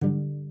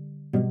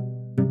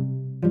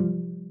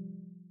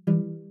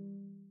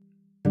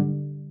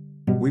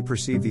We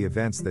perceive the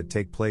events that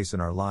take place in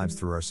our lives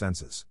through our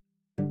senses.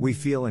 We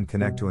feel and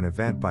connect to an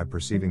event by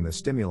perceiving the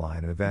stimuli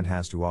an event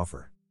has to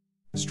offer.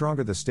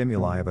 Stronger the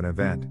stimuli of an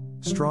event,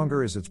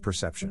 stronger is its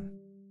perception.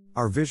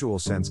 Our visual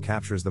sense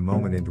captures the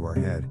moment into our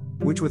head,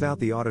 which without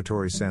the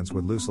auditory sense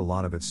would lose a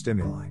lot of its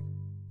stimuli.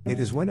 It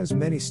is when as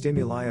many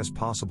stimuli as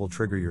possible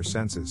trigger your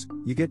senses,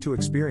 you get to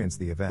experience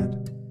the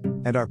event.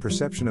 And our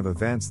perception of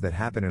events that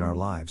happen in our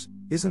lives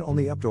isn't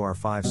only up to our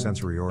 5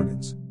 sensory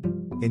organs.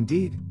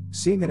 Indeed,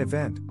 seeing an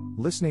event,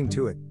 listening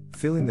to it,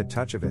 feeling the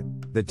touch of it,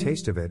 the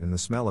taste of it and the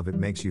smell of it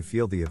makes you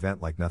feel the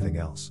event like nothing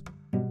else.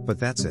 But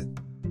that's it?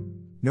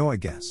 No, I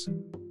guess.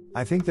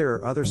 I think there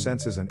are other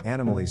senses and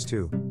animals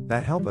too,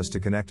 that help us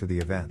to connect to the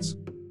events.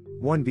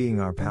 One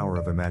being our power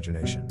of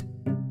imagination.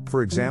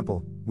 For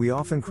example, we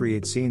often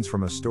create scenes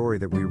from a story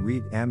that we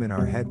read in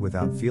our head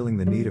without feeling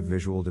the need of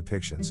visual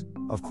depictions,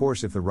 of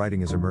course if the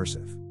writing is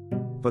immersive.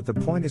 But the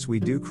point is we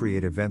do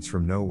create events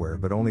from nowhere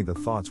but only the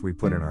thoughts we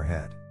put in our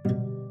head.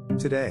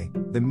 Today,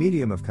 the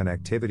medium of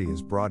connectivity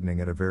is broadening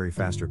at a very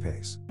faster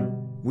pace.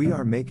 We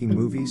are making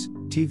movies,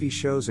 TV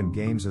shows and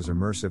games as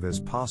immersive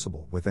as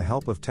possible with the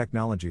help of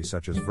technology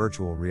such as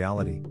virtual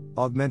reality,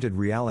 augmented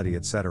reality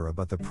etc.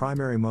 But the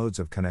primary modes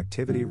of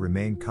connectivity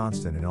remain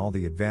constant in all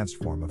the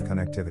advanced form of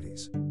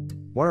connectivities.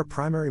 What are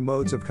primary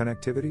modes of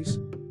connectivities?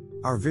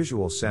 Our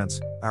visual sense,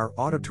 our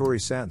auditory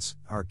sense,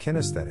 our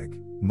kinesthetic,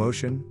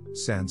 motion,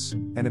 sense,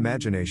 and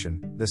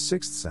imagination, the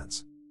sixth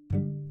sense.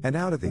 And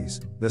out of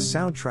these, the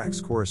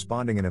soundtracks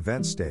corresponding in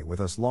events stay with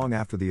us long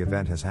after the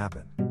event has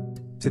happened.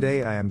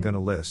 Today I am gonna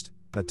list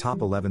the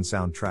top 11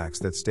 soundtracks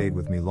that stayed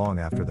with me long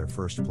after their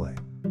first play.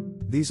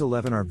 These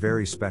 11 are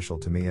very special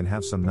to me and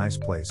have some nice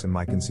place in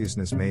my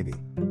conciseness maybe.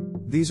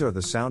 These are the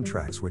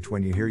soundtracks which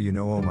when you hear you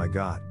know oh my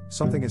god,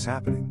 something is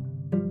happening.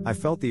 I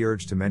felt the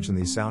urge to mention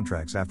these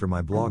soundtracks after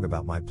my blog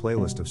about my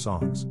playlist of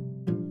songs.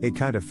 It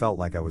kind of felt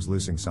like I was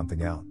losing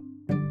something out.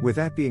 With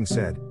that being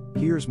said,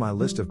 here's my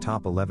list of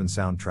top 11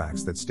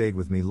 soundtracks that stayed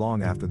with me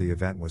long after the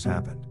event was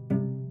happened.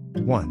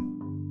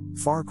 1.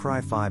 Far Cry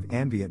 5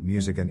 Ambient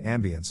Music and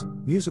Ambience,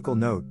 Musical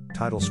Note,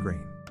 Title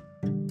Screen.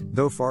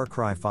 Though Far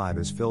Cry 5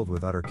 is filled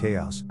with utter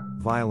chaos,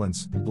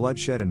 violence,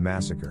 bloodshed and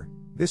massacre,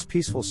 this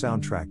peaceful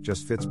soundtrack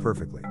just fits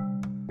perfectly.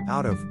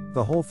 Out of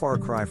the whole Far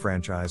Cry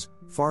franchise,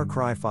 Far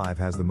Cry 5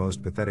 has the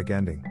most pathetic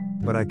ending,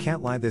 but I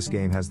can't lie, this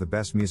game has the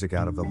best music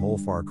out of the whole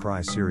Far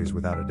Cry series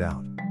without a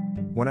doubt.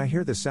 When I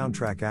hear the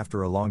soundtrack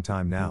after a long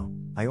time now,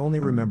 I only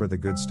remember the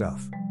good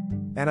stuff.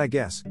 And I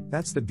guess,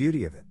 that's the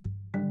beauty of it.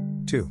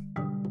 2.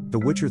 The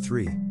Witcher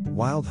 3,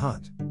 Wild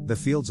Hunt, The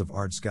Fields of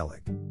Ard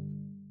Skellig.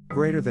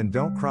 Greater than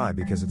don't cry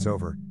because it's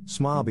over,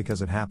 smile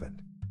because it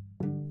happened.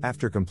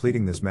 After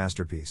completing this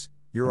masterpiece,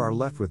 you are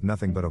left with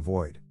nothing but a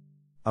void.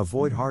 A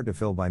void hard to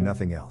fill by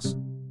nothing else.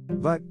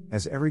 But,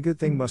 as every good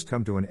thing must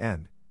come to an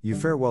end, you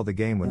farewell the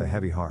game with a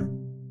heavy heart.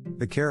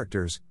 The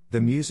characters,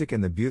 the music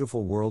and the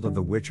beautiful world of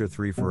The Witcher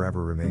 3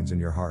 forever remains in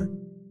your heart.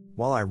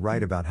 While I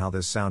write about how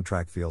this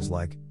soundtrack feels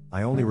like,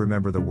 I only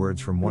remember the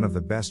words from one of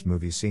the best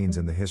movie scenes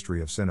in the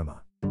history of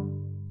cinema.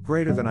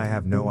 Greater than I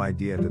have no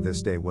idea to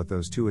this day what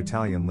those 2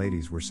 Italian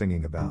ladies were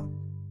singing about.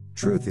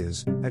 Truth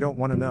is, I don't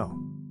want to know.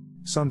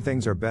 Some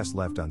things are best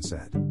left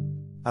unsaid.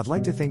 I'd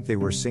like to think they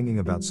were singing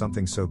about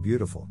something so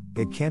beautiful,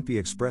 it can't be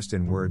expressed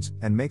in words,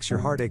 and makes your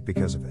heart ache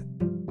because of it.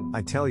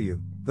 I tell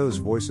you, those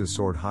voices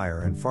soared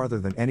higher and farther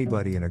than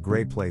anybody in a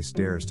great place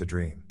dares to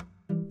dream.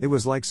 It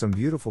was like some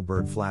beautiful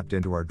bird flapped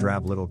into our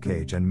drab little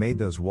cage and made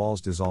those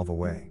walls dissolve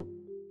away.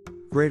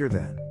 Greater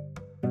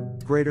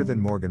than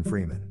Morgan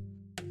Freeman.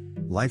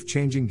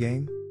 Life-changing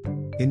game?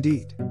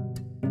 Indeed.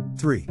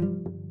 3.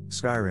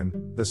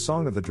 Skyrim, The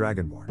Song of the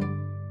Dragonborn.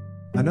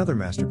 Another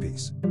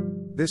masterpiece.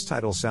 This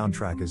title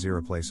soundtrack is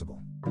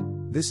irreplaceable.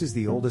 This is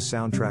the oldest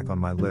soundtrack on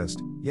my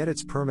list, yet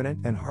it's permanent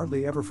and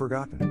hardly ever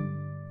forgotten.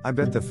 I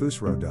bet the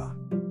Fusro Da.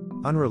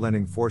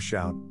 Unrelenting force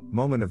shout,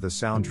 moment of the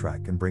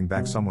soundtrack can bring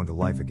back someone to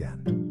life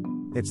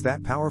again. It's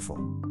that powerful.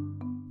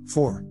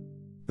 4.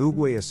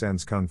 Oogway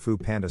Ascends Kung Fu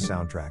Panda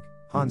soundtrack,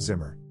 Hans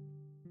Zimmer.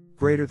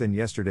 Greater than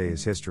yesterday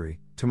is history,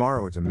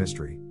 tomorrow it's a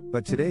mystery,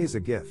 but today is a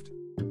gift.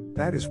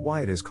 That is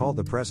why it is called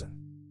the present.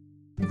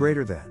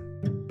 Greater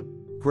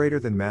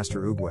than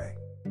Master Oogway.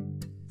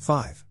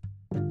 5.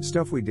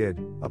 Stuff We Did,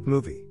 Up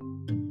Movie.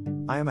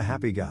 I am a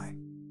happy guy.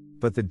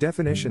 But the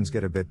definitions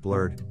get a bit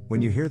blurred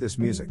when you hear this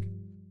music.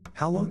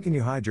 How long can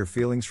you hide your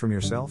feelings from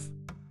yourself?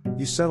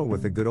 You settle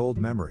with the good old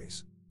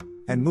memories.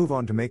 And move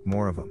on to make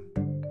more of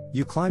them.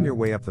 You climb your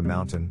way up the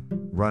mountain,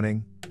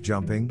 running,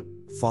 jumping,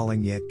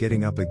 falling yet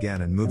getting up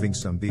again and moving.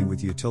 Some be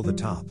with you till the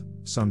top,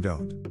 some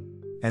don't.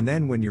 And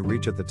then when you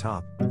reach at the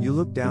top, you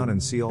look down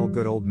and see all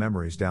good old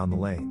memories down the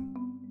lane.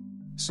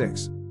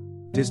 6.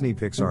 Disney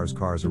Pixar's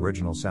Cars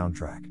original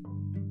soundtrack.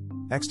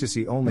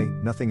 Ecstasy only,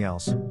 nothing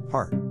else,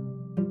 heart.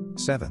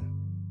 7.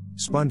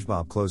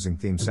 SpongeBob closing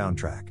theme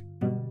soundtrack.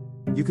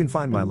 You can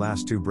find my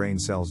last 2 brain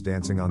cells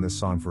dancing on this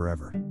song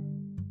forever.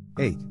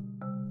 8.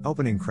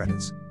 Opening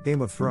credits,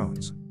 Game of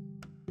Thrones.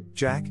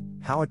 Jack,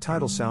 how a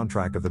title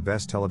soundtrack of the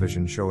best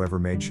television show ever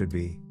made should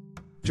be.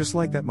 Just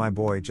like that my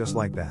boy, just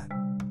like that.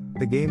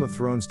 The Game of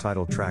Thrones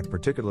title track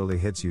particularly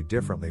hits you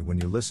differently when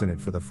you listen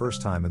it for the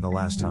first time and the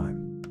last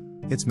time.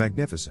 It's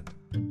magnificent.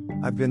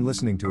 I've been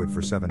listening to it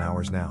for 7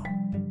 hours now.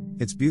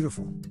 It's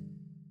beautiful.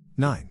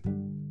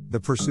 9. The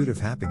Pursuit of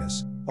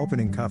Happiness,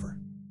 opening cover.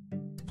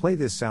 Play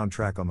this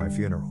soundtrack on my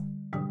funeral.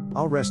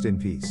 I'll rest in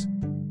peace.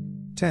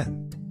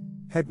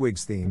 10.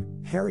 Hedwig's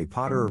theme, Harry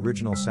Potter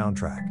original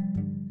soundtrack.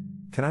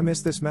 Can I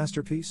miss this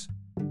masterpiece?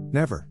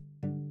 Never.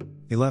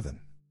 11.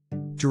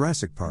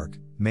 Jurassic Park,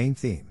 main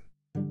theme.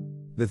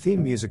 The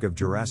theme music of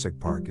Jurassic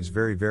Park is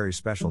very, very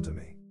special to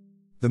me.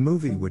 The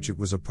movie which it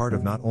was a part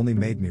of not only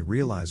made me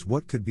realize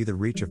what could be the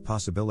reach of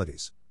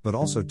possibilities, but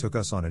also took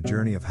us on a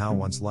journey of how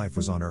once life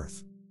was on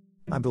Earth.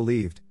 I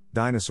believed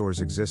dinosaurs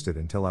existed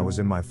until I was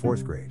in my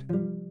 4th grade.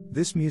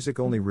 This music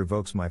only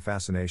revokes my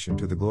fascination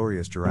to the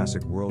glorious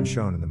Jurassic World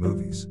shown in the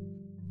movies.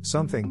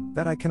 Something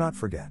that I cannot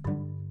forget.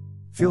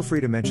 Feel free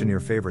to mention your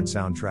favorite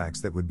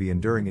soundtracks that would be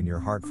enduring in your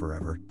heart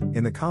forever,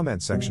 in the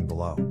comment section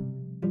below.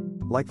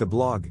 Like the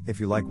blog if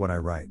you like what I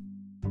write.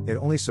 It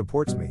only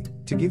supports me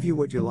to give you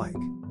what you like.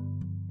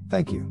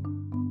 Thank you.